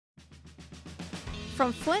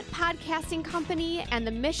From Flint Podcasting Company and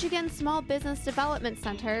the Michigan Small Business Development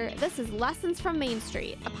Center, this is Lessons from Main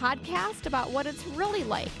Street, a podcast about what it's really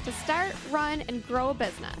like to start, run, and grow a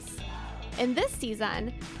business. In this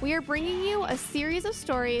season, we are bringing you a series of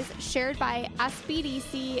stories shared by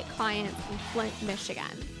SBDC clients in Flint,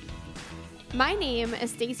 Michigan. My name is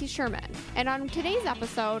Stacy Sherman, and on today's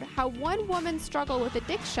episode, how one woman's struggle with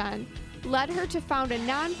addiction led her to found a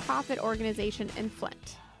nonprofit organization in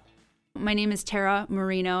Flint. My name is Tara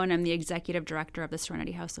Marino, and I'm the executive director of the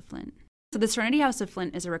Serenity House of Flint. So the Serenity House of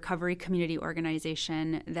Flint is a recovery community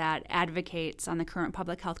organization that advocates on the current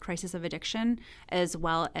public health crisis of addiction, as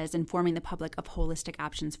well as informing the public of holistic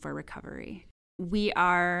options for recovery. We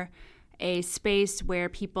are a space where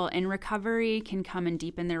people in recovery can come and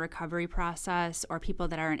deepen their recovery process, or people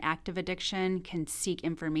that are in active addiction can seek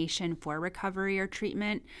information for recovery or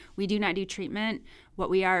treatment. We do not do treatment. What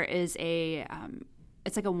we are is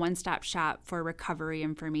it's like a one-stop shop for recovery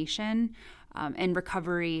information and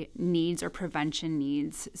recovery needs or prevention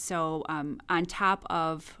needs. So on top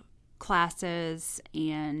of classes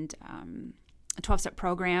and 12-step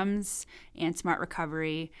programs and smart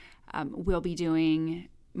recovery, we'll be doing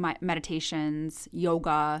meditations,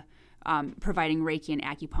 yoga, providing Reiki and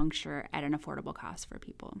acupuncture at an affordable cost for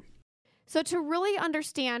people. So to really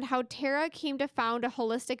understand how Tara came to found a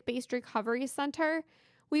holistic-based recovery center,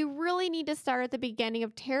 we really need to start at the beginning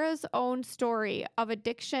of Tara's own story of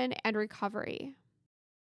addiction and recovery.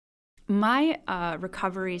 My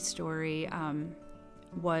recovery story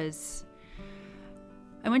was,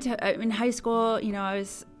 I went to, in high school, I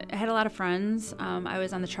had a lot of friends. I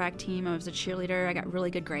was on the track team. I was a cheerleader. I got really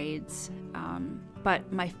good grades.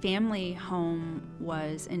 But my family home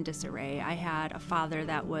was in disarray. I had a father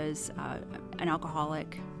that was an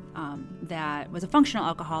alcoholic, that was a functional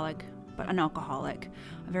alcoholic, but an alcoholic,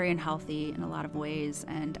 very unhealthy in a lot of ways,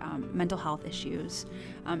 and mental health issues.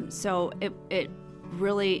 So it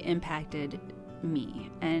really impacted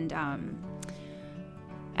me. And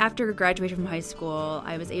after graduation from high school,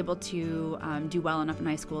 I was able to do well enough in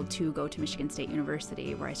high school to go to Michigan State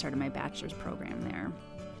University, where I started my bachelor's program there.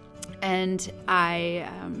 And I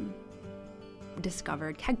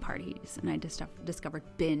discovered keg parties, and I discovered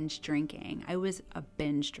binge drinking. I was a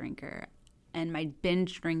binge drinker. And my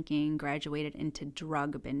binge drinking graduated into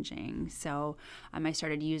drug binging. So I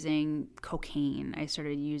started using cocaine. I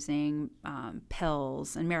started using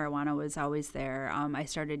pills, and marijuana was always there. I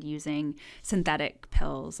started using synthetic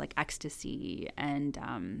pills like ecstasy and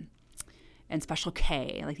Special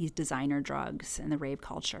K, like these designer drugs and the rave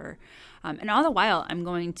culture. And all the while, I'm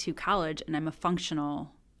going to college, and I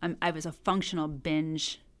was a functional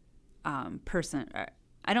binge person.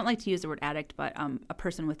 I don't like to use the word addict, but a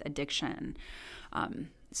person with addiction.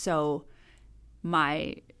 So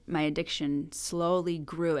my addiction slowly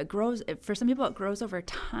grew. It grows, for some people, it grows over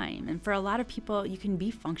time. And for a lot of people, you can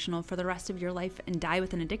be functional for the rest of your life and die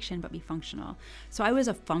with an addiction, but be functional. So I was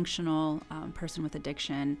a functional person with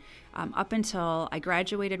addiction up until I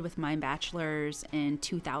graduated with my bachelor's in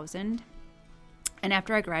 2000. And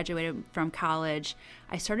after I graduated from college,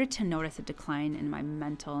 I started to notice a decline in my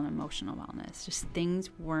mental and emotional wellness. Just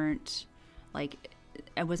things weren't like,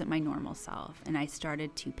 I wasn't my normal self. And I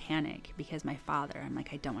started to panic because I'm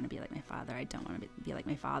like, I don't want to be like my father. I don't want to be like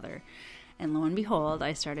my father. And lo and behold,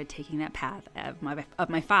 I started taking that path of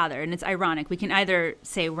my father. And it's ironic. We can either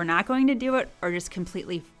say we're not going to do it, or just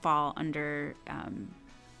completely fall under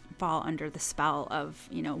the spell of,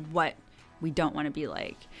 what we don't want to be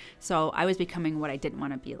like. So I was becoming what I didn't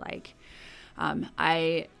want to be like.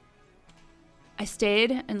 I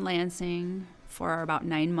stayed in Lansing for about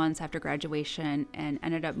 9 months after graduation and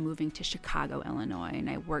ended up moving to Chicago, Illinois. And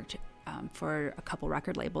I worked for a couple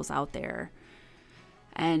record labels out there.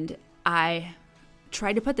 And I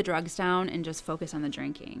tried to put the drugs down and just focus on the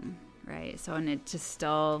drinking, right? So, and it just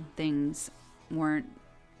still, things weren't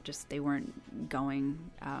going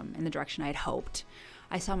in the direction I had hoped.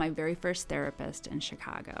 I saw my very first therapist in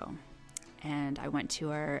Chicago, and I went to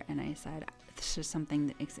her and I said, this is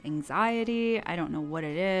something, it's anxiety. I don't know what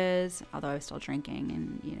it is, although I was still drinking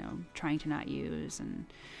and, trying to not use.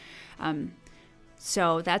 And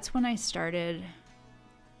so that's when I started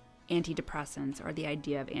antidepressants, or the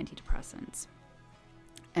idea of antidepressants.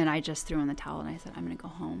 And I just threw in the towel and I said, I'm going to go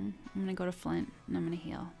home. I'm going to go to Flint and I'm going to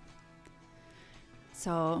heal.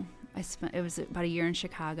 So it was about a year in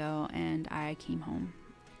Chicago, and I came home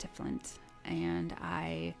to Flint, and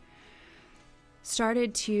I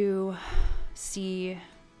started to see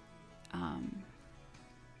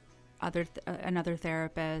another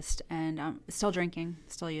therapist, and still drinking,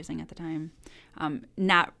 still using at the time,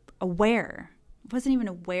 not aware, wasn't even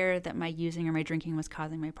aware that my using or my drinking was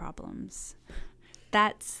causing my problems.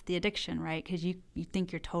 that's the addiction, right? Because you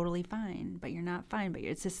think you're totally fine, but you're not fine. But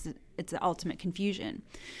it's the ultimate confusion.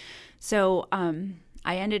 So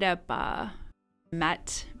I ended up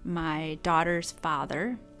met my daughter's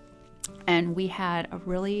father, and we had a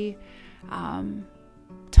really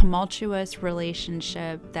tumultuous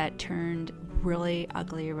relationship that turned really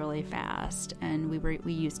ugly really fast, and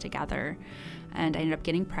we used together, and I ended up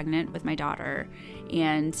getting pregnant with my daughter.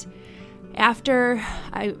 And after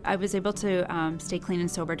I was able to stay clean and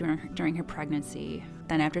sober during her pregnancy,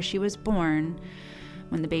 then after she was born,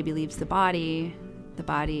 when the baby leaves the body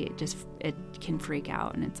it can freak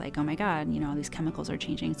out, and it's like, oh my God, all these chemicals are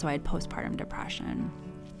changing. So I had postpartum depression,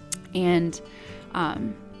 and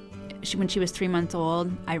when she was 3 months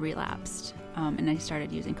old, I relapsed, and I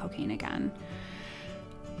started using cocaine again.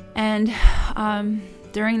 And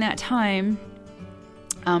during that time,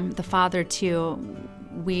 the father too,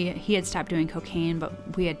 he had stopped doing cocaine,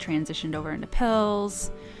 but we had transitioned over into pills.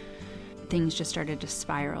 Things just started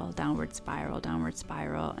to downward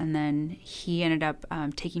spiral. And then he ended up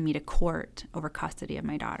taking me to court over custody of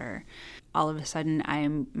my daughter. All of a sudden,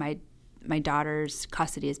 my daughter's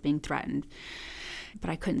custody is being threatened. But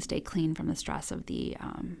I couldn't stay clean from the stress of the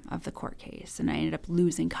court case, and I ended up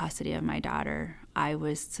losing custody of my daughter. I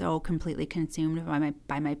was so completely consumed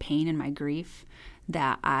by my pain and my grief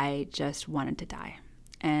that I just wanted to die.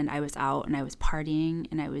 And I was out, and I was partying,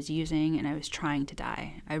 and I was using, and I was trying to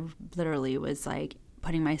die. I literally was like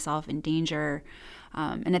putting myself in danger.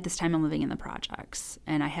 And at this time, I'm living in the projects,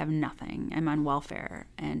 and I have nothing. I'm on welfare,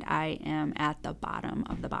 and I am at the bottom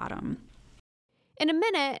of the bottom. In a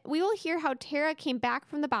minute, we will hear how Tara came back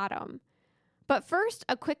from the bottom. But first,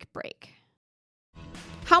 a quick break.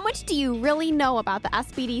 How much do you really know about the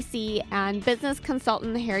SBDC and business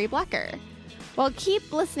consultant Harry Blecker? Well,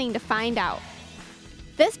 keep listening to find out.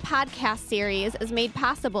 This podcast series is made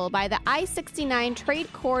possible by the I-69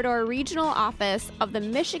 Trade Corridor Regional Office of the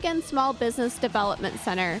Michigan Small Business Development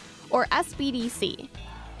Center, or SBDC.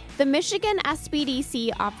 The Michigan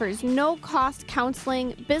SBDC offers no-cost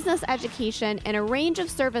counseling, business education, and a range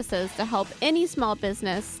of services to help any small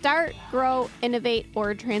business start, grow, innovate,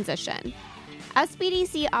 or transition.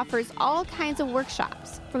 SBDC offers all kinds of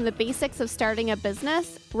workshops, from the basics of starting a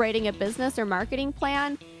business, writing a business or marketing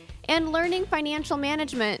plan, and learning financial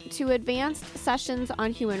management to advanced sessions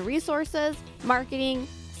on human resources, marketing,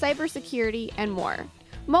 cybersecurity, and more.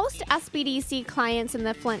 Most SBDC clients in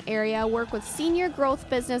the Flint area work with senior growth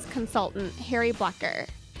business consultant Harry Blecker.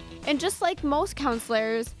 And just like most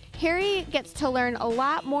counselors, Harry gets to learn a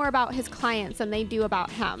lot more about his clients than they do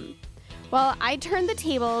about him. Well, I turned the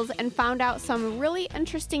tables and found out some really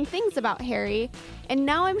interesting things about Harry, and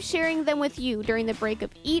now I'm sharing them with you during the break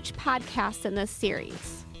of each podcast in this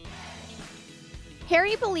series.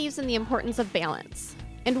 Harry believes in the importance of balance,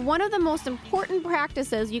 and one of the most important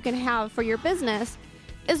practices you can have for your business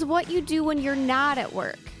is what you do when you're not at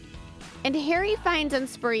work. And Harry finds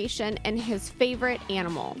inspiration in his favorite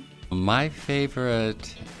animal. My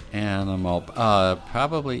favorite animal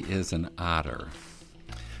probably is an otter.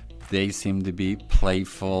 They seem to be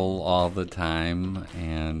playful all the time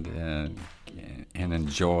and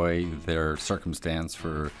enjoy their circumstance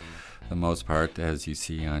for the most part, as you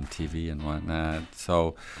see on TV and whatnot.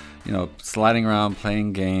 So, sliding around,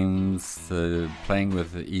 playing games, playing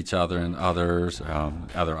with each other and others,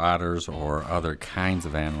 other otters or other kinds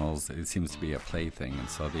of animals, it seems to be a plaything, and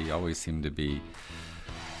so they always seem to be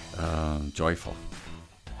joyful.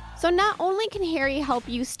 So not only can Harry help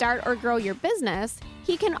you start or grow your business,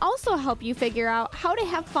 he can also help you figure out how to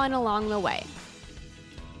have fun along the way.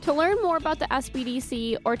 To learn more about the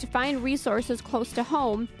SBDC or to find resources close to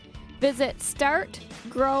home, visit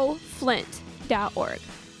startgrowflint.org.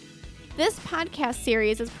 This podcast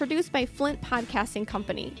series is produced by Flint Podcasting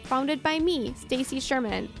Company, founded by me, Stacy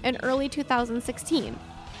Sherman, in early 2016.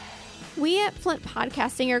 We at Flint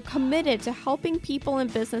Podcasting are committed to helping people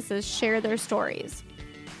and businesses share their stories.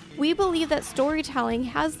 We believe that storytelling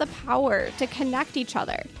has the power to connect each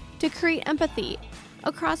other, to create empathy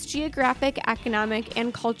across geographic, economic,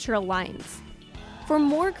 and cultural lines. For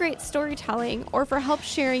more great storytelling or for help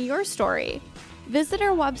sharing your story, visit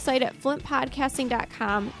our website at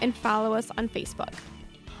flintpodcasting.com and follow us on Facebook.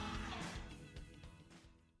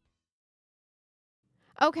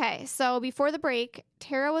 Okay, so before the break,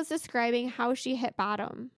 Tara was describing how she hit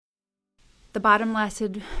bottom. The bottom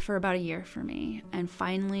lasted for about a year for me, and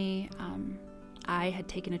finally I had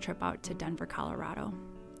taken a trip out to Denver, Colorado.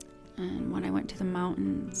 And when I went to the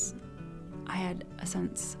mountains, I had a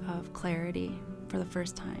sense of clarity for the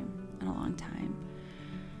first time in a long time.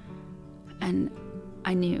 And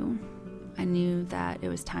I knew that it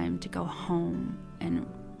was time to go home and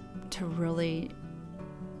to really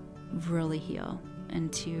really heal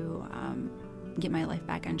and to get my life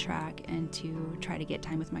back on track and to try to get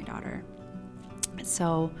time with my daughter.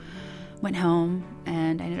 So went home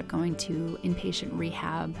and I ended up going to inpatient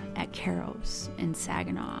rehab at Caro's in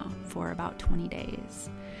Saginaw for about 20 days.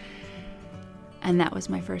 And that was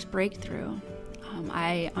my first breakthrough.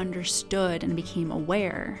 I understood and became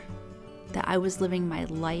aware that I was living my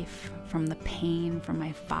life from the pain from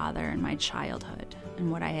my father and my childhood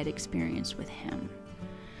and what I had experienced with him.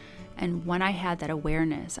 And when I had that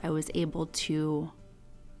awareness, I was able to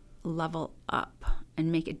level up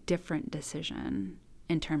and make a different decision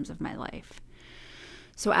in terms of my life.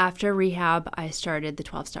 So after rehab, I started the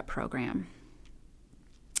 12-step program.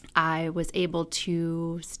 I was able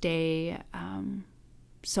to stay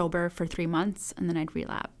sober for 3 months, and then I'd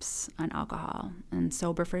relapse on alcohol, and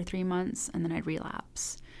sober for 3 months, and then I'd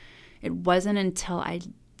relapse. It wasn't until I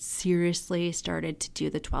seriously started to do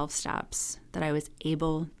the 12 steps that I was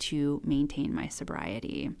able to maintain my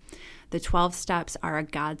sobriety. The 12 steps are a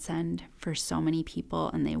godsend for so many people,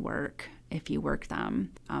 and they work if you work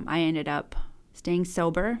them. I ended up staying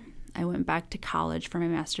sober. I went back to college for my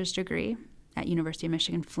master's degree at University of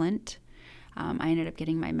Michigan Flint. I ended up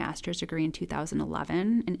getting my master's degree in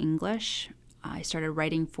 2011 in English. I started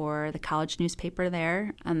writing for the college newspaper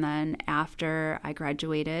there, and then after I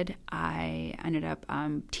graduated, I ended up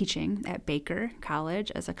teaching at Baker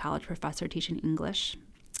College as a college professor teaching English.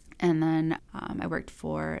 And then I worked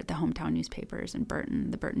for the hometown newspapers in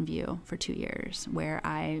Burton, the Burton View, for 2 years, where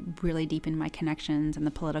I really deepened my connections in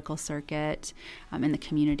the political circuit, in the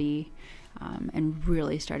community, and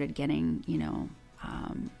really started getting,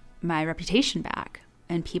 my reputation back.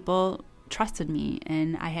 And people trusted me,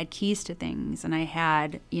 and I had keys to things, and I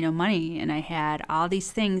had, money, and I had all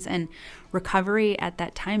these things. And recovery at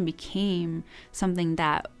that time became something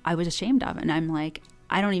that I was ashamed of. And I'm like,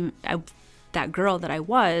 that girl that I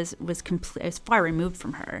was far removed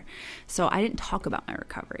from her. So I didn't talk about my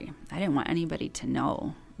recovery. I didn't want anybody to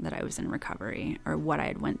know that I was in recovery or what I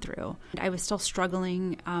had went through. I was still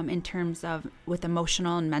struggling in terms of with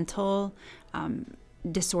emotional and mental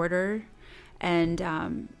disorder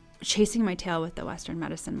and chasing my tail with the Western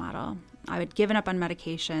medicine model. I had given up on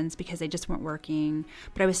medications because they just weren't working,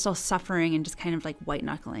 but I was still suffering and just kind of like white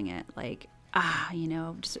knuckling it, like,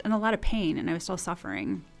 just in a lot of pain, and I was still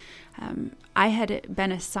suffering. I had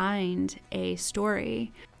been assigned a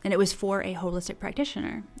story, and it was for a holistic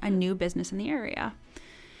practitioner, a new business in the area.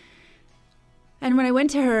 And when I went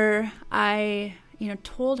to her, I,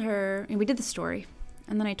 told her, and we did the story,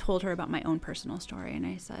 and then I told her about my own personal story, and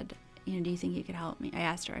I said, do you think you could help me? I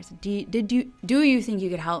asked her, I said, do you think you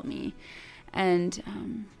could help me? And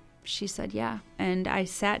she said, yeah. And I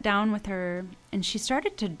sat down with her, and she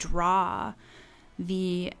started to draw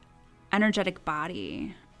the energetic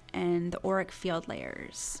body and the auric field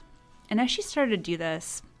layers. And as she started to do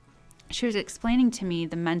this, she was explaining to me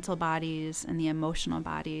the mental bodies and the emotional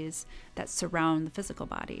bodies that surround the physical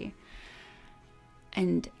body.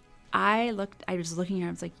 And I was looking at her,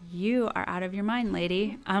 I was like, you are out of your mind,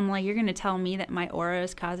 lady. I'm like, you're going to tell me that my aura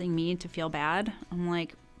is causing me to feel bad? I'm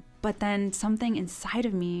like, but then something inside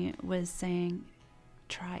of me was saying,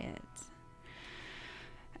 try it.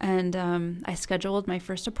 And I scheduled my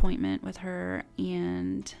first appointment with her,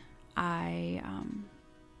 and I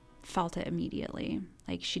felt it immediately.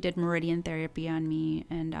 Like, she did meridian therapy on me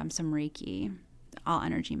and some Reiki, all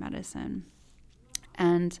energy medicine.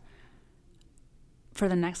 And for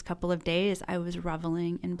the next couple of days, I was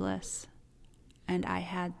reveling in bliss. And I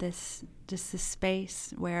had this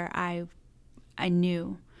space where I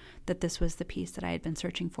knew that this was the peace that I had been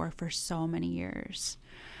searching for so many years.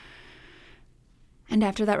 And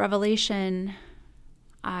after that revelation,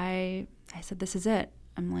 I said, this is it.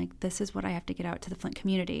 I'm like, this is what I have to get out to the Flint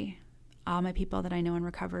community. All my people that I know in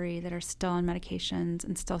recovery that are still on medications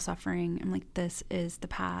and still suffering, I'm like, this is the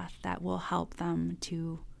path that will help them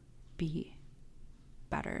to be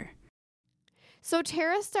better. So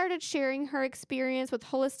Tara started sharing her experience with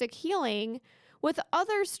holistic healing with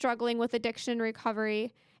others struggling with addiction and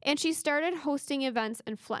recovery, and she started hosting events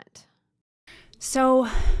in Flint. So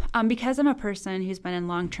because I'm a person who's been in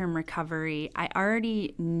long-term recovery, I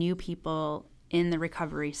already knew people in the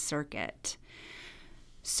recovery circuit.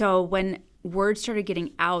 So when word started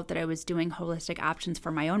getting out that I was doing holistic options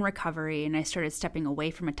for my own recovery, and I started stepping away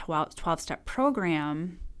from a 12-step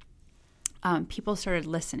program, people started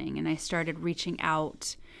listening, and I started reaching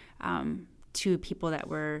out to people that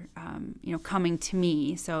were, coming to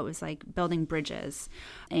me. So it was like building bridges.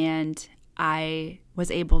 And I was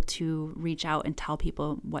able to reach out and tell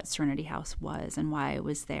people what Serenity House was and why I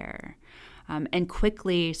was there. And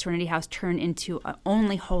quickly, Serenity House turned into an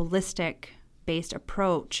only holistic-based evidence-based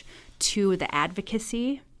approach to the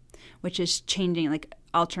advocacy, which is changing, like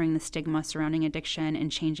altering the stigma surrounding addiction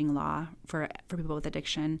and changing law for people with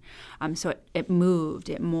addiction. So it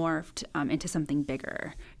morphed into something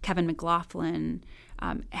bigger. Kevin McLaughlin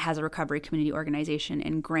has a recovery community organization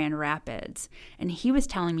in Grand Rapids, and he was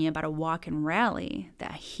telling me about a walk and rally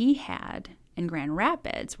that he had in Grand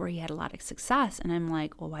Rapids where he had a lot of success. And I'm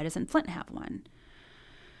like, well, why doesn't Flint have one?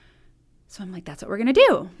 So I'm like, that's what we're going to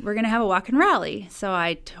do. We're going to have a walk and rally. So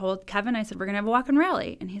I told Kevin, I said, we're going to have a walk and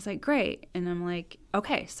rally. And he's like, great. And I'm like,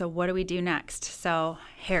 okay, so what do we do next? So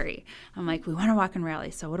Harry, I'm like, we want to walk and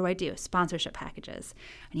rally. So what do I do? Sponsorship packages.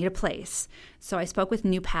 I need a place. So I spoke with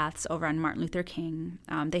New Paths over on Martin Luther King.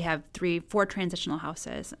 They have 4 transitional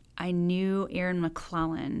houses. I knew Erin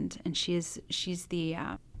McClelland, and she's the,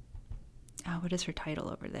 what is her title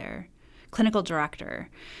over there? Clinical director.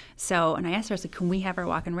 So, and I asked her, I said, can we have our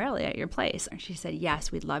walk and rally at your place? And she said, yes,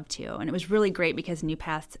 we'd love to. And it was really great because New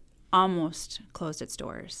Paths almost closed its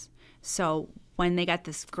doors. So when they got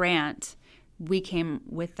this grant, we came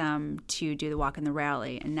with them to do the walk and the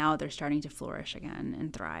rally, and now they're starting to flourish again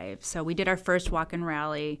and thrive. So we did our first walk and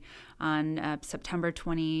rally on September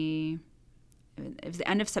 20, it was the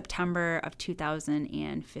end of September of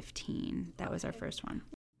 2015. That was our first one.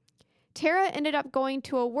 Tara ended up going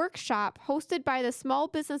to a workshop hosted by the Small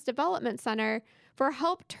Business Development Center for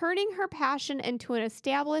help turning her passion into an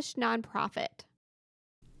established nonprofit.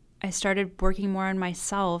 I started working more on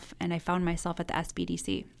myself, and I found myself at the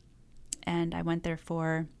SBDC. And I went there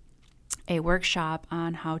for a workshop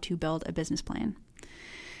on how to build a business plan.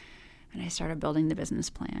 And I started building the business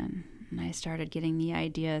plan, and I started getting the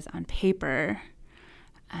ideas on paper.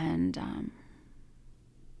 And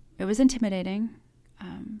it was intimidating.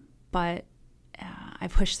 But I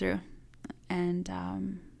pushed through, and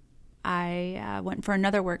I went for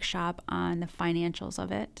another workshop on the financials of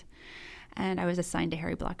it, and I was assigned to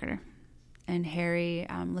Harry Blecker. And Harry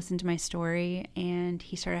listened to my story, and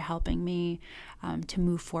he started helping me to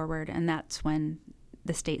move forward, and that's when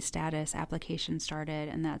the state status application started,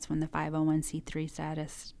 and that's when the 501c3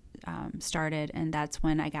 status started, and that's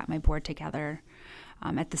when I got my board together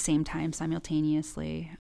at the same time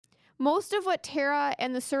simultaneously. Most of what Tara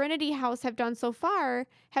and the Serenity House have done so far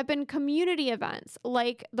have been community events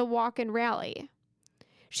like the walk and rally.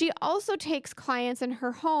 She also takes clients in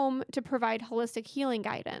her home to provide holistic healing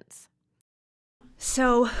guidance.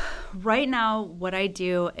 So right now what I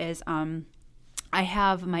do is I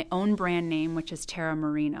have my own brand name, which is Tara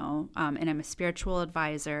Marino, and I'm a spiritual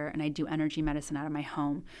advisor, and I do energy medicine out of my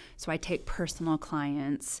home. So I take personal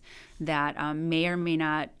clients that may or may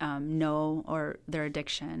not know or their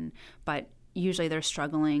addiction, but usually they're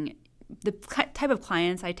struggling. The type of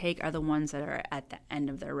clients I take are the ones that are at the end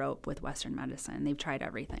of their rope with Western medicine. They've tried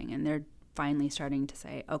everything, and they're finally starting to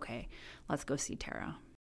say, okay, let's go see Tara.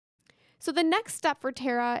 So the next step for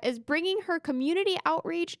Tara is bringing her community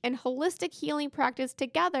outreach and holistic healing practice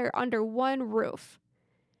together under one roof.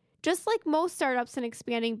 Just like most startups and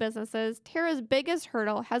expanding businesses, Tara's biggest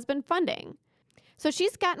hurdle has been funding. So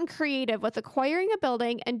she's gotten creative with acquiring a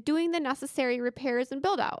building and doing the necessary repairs and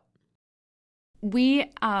build out.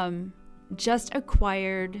 We just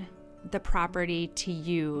acquired the property to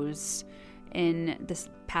use in this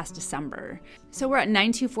past December. So we're at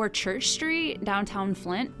 924 Church Street, downtown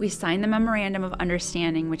Flint. We signed the memorandum of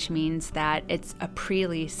understanding, which means that it's a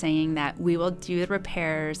pre-lease saying that we will do the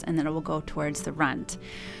repairs and then it will go towards the rent.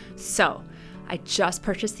 So I just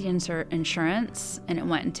purchased the insurance, and it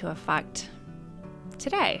went into effect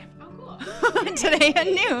today. Oh, cool. Today at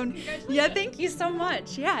noon. Yeah, thank you so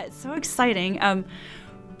much. Yeah, it's so exciting.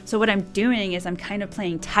 So what I'm doing is I'm kind of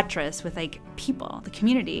playing Tetris with like people, the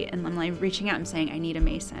community, and I'm like reaching out and saying, I need a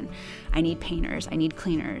mason, I need painters, I need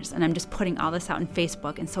cleaners, and I'm just putting all this out on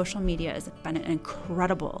Facebook, and social media has been an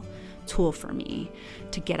incredible tool for me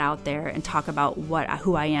to get out there and talk about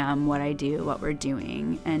who I am, what I do, what we're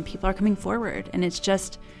doing, and people are coming forward, and it's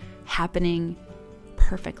just happening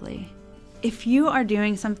perfectly. If you are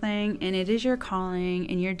doing something and it is your calling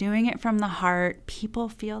and you're doing it from the heart, people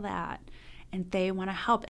feel that and they want to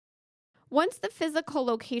help. Once the physical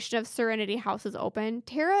location of Serenity House is open,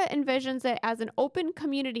 Tara envisions it as an open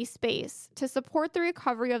community space to support the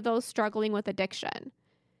recovery of those struggling with addiction.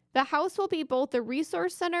 The house will be both a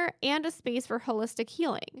resource center and a space for holistic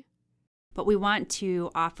healing. But we want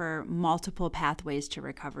to offer multiple pathways to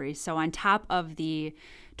recovery. So on top of the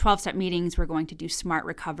 12-step meetings, we're going to do Smart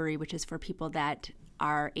Recovery, which is for people that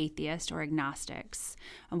are atheist or agnostics.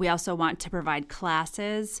 And we also want to provide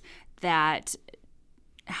classes that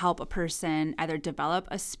help a person either develop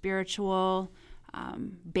a spiritual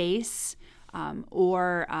base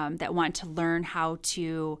or that want to learn how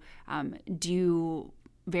to do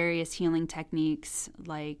various healing techniques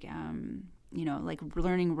like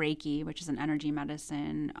learning Reiki, which is an energy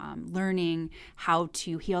medicine, learning how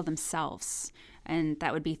to heal themselves. And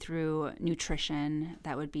that would be through nutrition,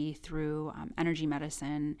 that would be through energy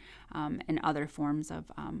medicine, and other forms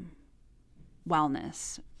of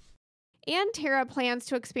wellness. And Tara plans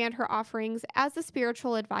to expand her offerings as a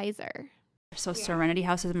spiritual advisor. So Serenity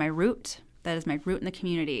House is my root. That is my root in the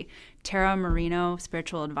community. Tara Marino,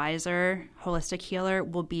 spiritual advisor, holistic healer,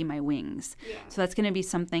 will be my wings. Yeah. So that's going to be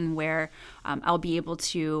something where I'll be able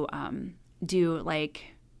to do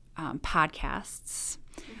podcasts.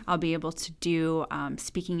 I'll be able to do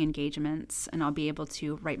speaking engagements, and I'll be able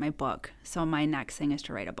to write my book. So my next thing is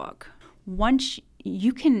to write a book. Once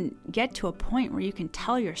you can get to a point where you can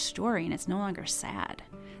tell your story and it's no longer sad,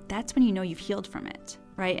 that's when you know you've healed from it,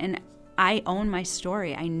 right? And I own my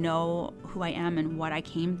story. I know who I am and what I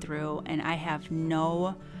came through, and I have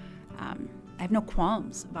no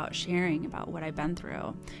qualms about sharing about what I've been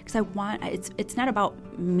through, because it's not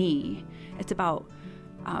about me. It's about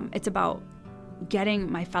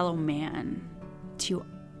getting my fellow man to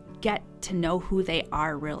get to know who they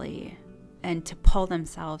are really, and to pull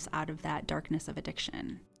themselves out of that darkness of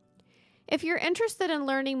addiction. If you're interested in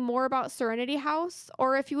learning more about Serenity House,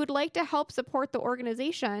 or if you would like to help support the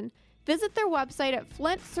organization, visit their website at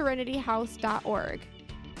flintserenityhouse.org.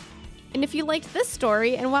 And if you liked this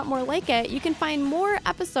story and want more like it, you can find more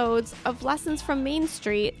episodes of Lessons from Main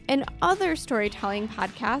Street and other storytelling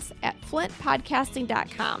podcasts at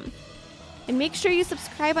flintpodcasting.com. And make sure you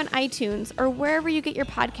subscribe on iTunes or wherever you get your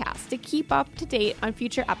podcasts to keep up to date on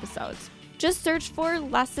future episodes. Just search for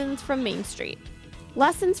Lessons from Main Street.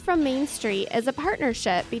 Lessons from Main Street is a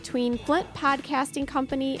partnership between Flint Podcasting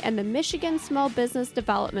Company and the Michigan Small Business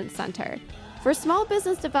Development Center. For small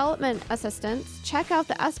business development assistance, check out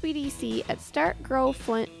the SBDC at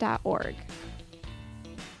startgrowflint.org.